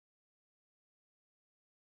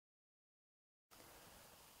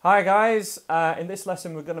Hi guys, in this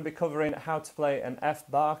lesson we're going to be covering how to play an F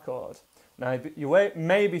bar chord. Now you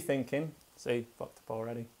may be thinking, see, fucked up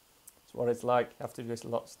already. It's what it's like, you have to do this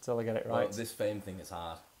lots until I get it right. Well, this fame thing is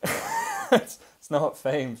hard. It's not a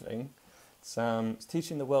fame thing, it's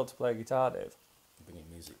teaching the world to play guitar, Dave. Bringing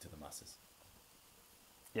music to the masses.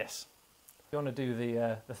 Yes. You want to do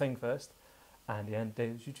the thing first? And the end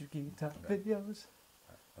days YouTube guitar videos.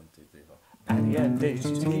 1, 2, 3, 4. And the end days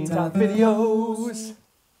YouTube guitar videos.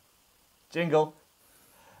 Jingle.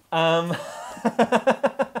 Okay,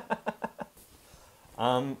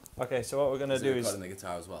 so what we're going to do is... recording the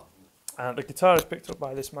guitar as well? The guitar is picked up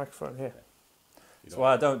by this microphone here. Okay. That's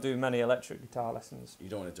why I don't do many electric guitar lessons. You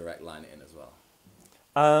don't want to direct line it in as well?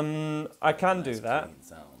 I can do that. Clean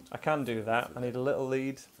sound. I can do that. I need a little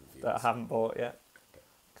lead that I haven't bought yet.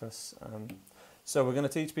 So we're going to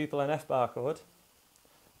teach people an F bar chord.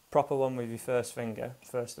 Proper one with your first finger,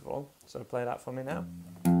 first of all. So play that for me now.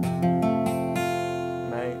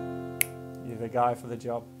 Mate, you're the guy for the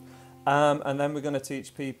job. And then we're going to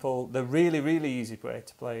teach people the really, really easy way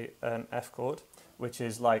to play an F chord, which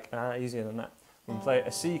is like, easier than that. We can play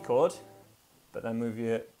a C chord, but then move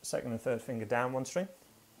your second and third finger down one string.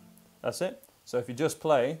 That's it. So if you just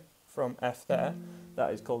play from F there,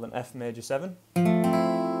 that is called an F major 7.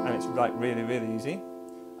 And it's like really, really easy.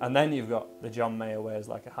 And then you've got the John Mayer way as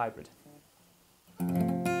like a hybrid.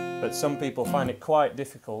 But some people find it quite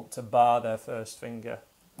difficult to bar their first finger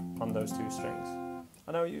on those two strings.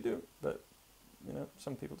 I know you do, but you know,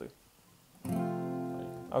 some people do.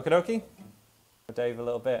 Okie dokie. Dave a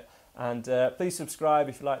little bit. And please subscribe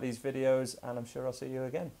if you like these videos, and I'm sure I'll see you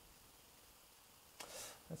again.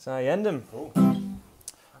 That's how you end them. Cool.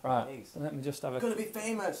 Right, let me just have a... It's going to be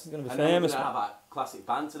famous! It's going to be and famous. We're going to have a classic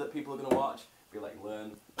banter that people are going to watch. Be like,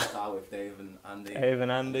 learn guitar with Dave and Andy. Dave and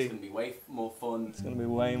Andy. It's going to be way more fun. It's going to be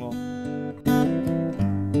way more.